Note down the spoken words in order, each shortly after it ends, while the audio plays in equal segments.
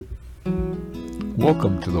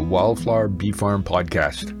Welcome to the Wildflower Bee Farm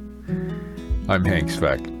Podcast. I'm Hank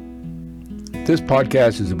Sveck. This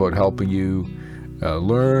podcast is about helping you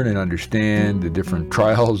learn and understand the different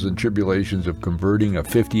trials and tribulations of converting a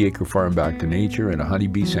 50-acre farm back to nature and a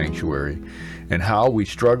honeybee sanctuary, and how we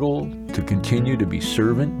struggle to continue to be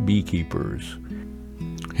servant beekeepers.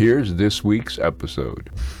 Here's this week's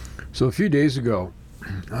episode. So a few days ago,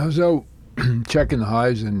 I was out checking the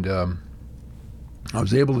hives, and I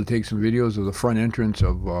was able to take some videos of the front entrance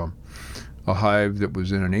of a hive that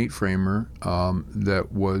was in an 8-framer that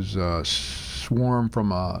was swarm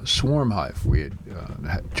from a swarm hive we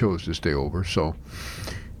had chose to stay over. So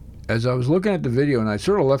as I was looking at the video, and I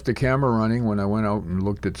sort of left the camera running when I went out and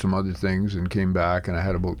looked at some other things and came back, and I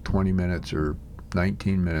had about 20 minutes or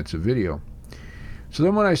 19 minutes of video. So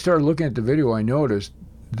then when I started looking at the video, I noticed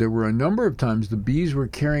there were a number of times the bees were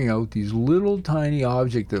carrying out these little tiny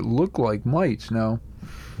objects that looked like mites. Now,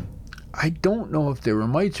 I don't know if they were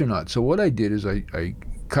mites or not. So what I did is I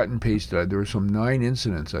cut and pasted. There were some 9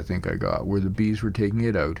 incidents I think I got where the bees were taking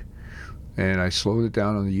it out, and I slowed it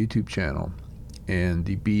down on the YouTube channel, and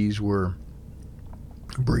the bees were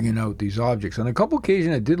bringing out these objects. On a couple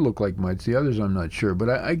occasions it did look like mites. The others I'm not sure, but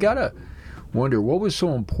I gotta wonder what was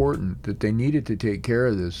so important that they needed to take care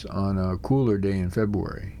of this on a cooler day in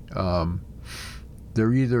February.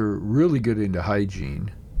 They're either really good into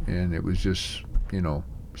hygiene, and it was just,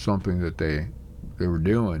 something that they were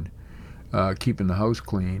doing, keeping the house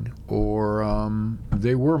clean, or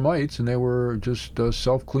they were mites and they were just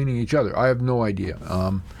self-cleaning each other. I have no idea.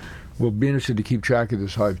 We'll be interested to keep track of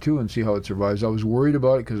this hive too and see how it survives. I was worried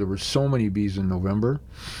about it because there were so many bees in November.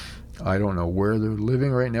 I don't know where they're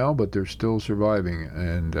living right now, but they're still surviving,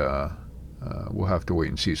 and we'll have to wait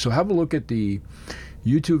and see. So have a look at the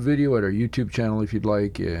YouTube video at our YouTube channel if you'd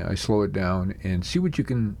like. I slow it down and see what you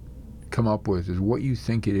can come up with, is what you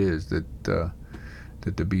think it is that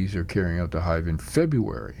the bees are carrying out the hive in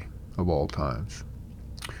February of all times.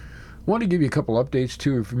 I want to give you a couple updates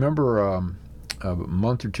too. If you remember, a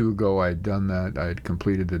month or two ago I had done that. I had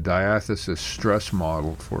completed the diathesis stress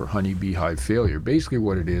model for honeybee hive failure. Basically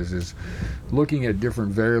what it is looking at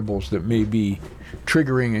different variables that may be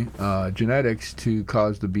triggering genetics to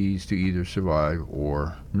cause the bees to either survive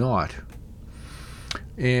or not.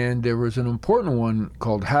 And there was an important one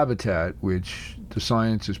called habitat, which the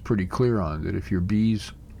science is pretty clear on, that if your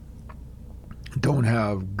bees don't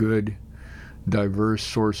have good diverse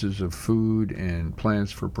sources of food and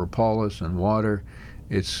plants for propolis and water,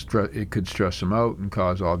 it could stress them out and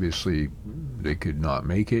cause, obviously, they could not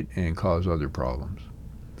make it and cause other problems.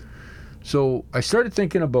 So I started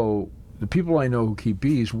thinking about the people I know who keep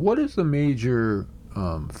bees. What is the major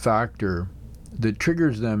factor that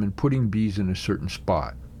triggers them in putting bees in a certain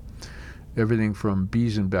spot? Everything from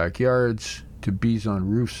bees in backyards to bees on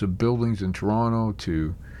roofs of buildings in Toronto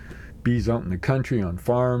to bees out in the country on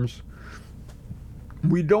farms.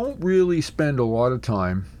 We don't really spend a lot of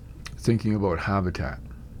time thinking about habitat.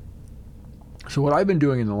 So what I've been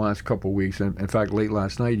doing in the last couple of weeks, and in fact late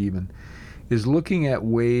last night even, is looking at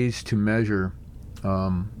ways to measure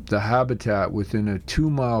the habitat within a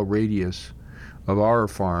 2-mile radius of our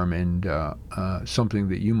farm, and something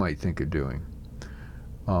that you might think of doing.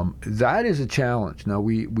 That is a challenge. Now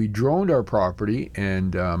we droned our property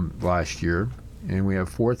and last year, and we have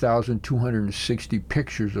 4,260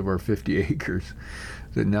 pictures of our 50 acres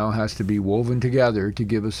that now has to be woven together to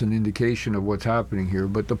give us an indication of what's happening here.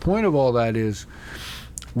 But the point of all that is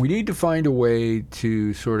we need to find a way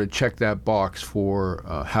to sort of check that box for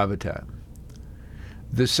habitat.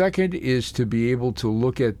 The second is to be able to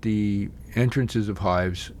look at the entrances of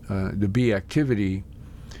hives, the bee activity,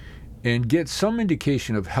 and get some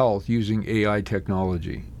indication of health using AI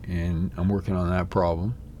technology. And I'm working on that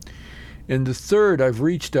problem. And the third, I've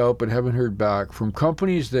reached out but haven't heard back from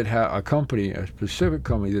companies that have a specific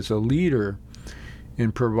company that's a leader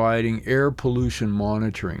in providing air pollution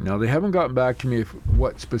monitoring. Now, they haven't gotten back to me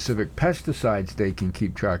what specific pesticides they can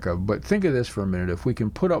keep track of, but think of this for a minute. If we can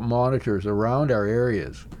put up monitors around our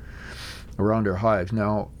areas, around our hives.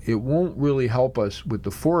 Now, it won't really help us with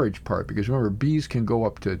the forage part, because remember, bees can go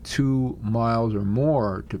up to 2 miles or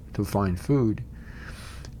more to find food.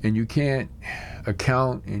 And you can't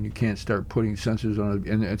account, and you can't start putting sensors on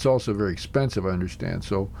it, and it's also very expensive, I understand.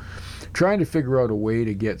 So trying to figure out a way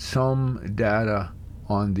to get some data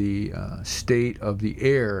on the state of the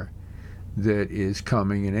air that is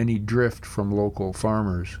coming, and any drift from local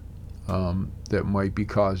farmers that might be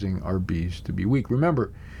causing our bees to be weak.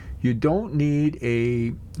 Remember, you don't need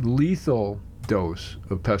a lethal dose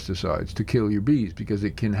of pesticides to kill your bees, because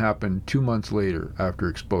it can happen 2 months later after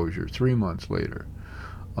exposure, 3 months later.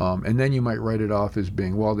 And then you might write it off as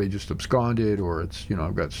being, well, they just absconded, or it's,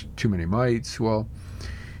 I've got too many mites. Well,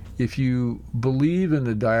 if you believe in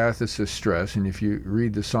the diathesis stress, and if you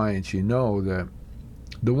read the science, you know that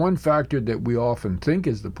the one factor that we often think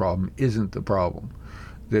is the problem isn't the problem,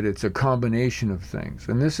 that it's a combination of things.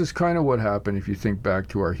 And this is kind of what happened if you think back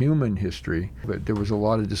to our human history. But there was a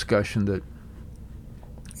lot of discussion that,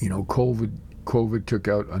 COVID took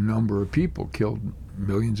out a number of people, killed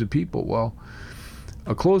millions of people. Well,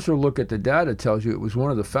 a closer look at the data tells you it was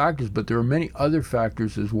one of the factors, but there are many other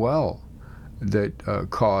factors as well that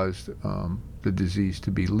caused the disease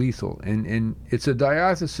to be lethal. And it's a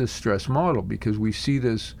diathesis stress model, because we see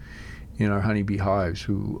this in our honeybee hives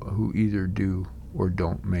who either do or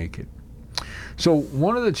don't make it. So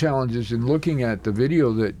one of the challenges in looking at the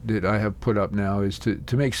video that I have put up now is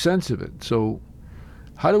to make sense of it. So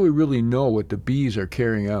how do we really know what the bees are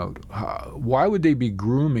carrying out? Why would they be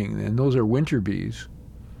grooming? And those are winter bees,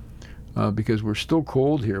 because we're still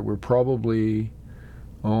cold here. We're probably,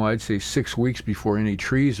 I'd say 6 weeks before any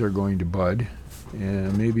trees are going to bud,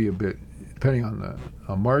 and maybe a bit, depending on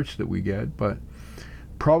the March that we get, but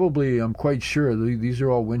probably, I'm quite sure, these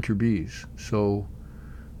are all winter bees. So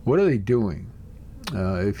what are they doing?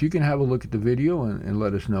 If you can have a look at the video and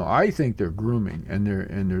let us know. I think they're grooming, and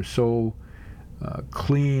they're so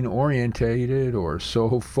clean orientated, or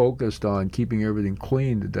so focused on keeping everything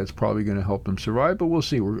clean, that's probably going to help them survive. But we'll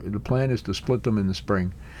see. The plan is to split them in the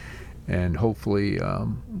spring, and hopefully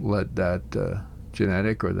let that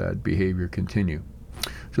genetic or that behavior continue.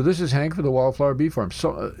 So this is Hank for the Wildflower Bee Farm.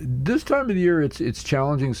 So this time of the year, it's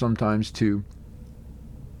challenging sometimes to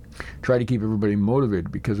try to keep everybody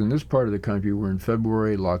motivated, because in this part of the country, we're in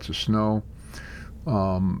February, lots of snow.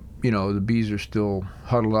 The bees are still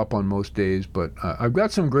huddled up on most days, but I've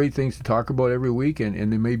got some great things to talk about every week,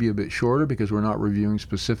 and they may be a bit shorter because we're not reviewing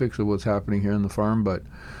specifics of what's happening here on the farm, but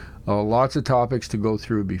lots of topics to go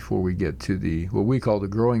through before we get to what we call the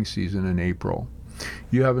growing season in April.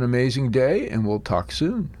 You have an amazing day, and we'll talk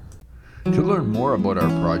soon. To learn more about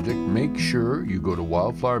our project, make sure you go to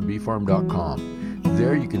wildflowerbeefarm.com.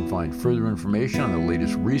 There you can find further information on the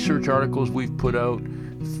latest research articles we've put out,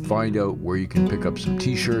 find out where you can pick up some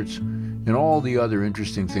t-shirts, and all the other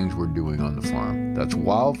interesting things we're doing on the farm. That's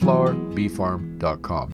wildflowerbeefarm.com.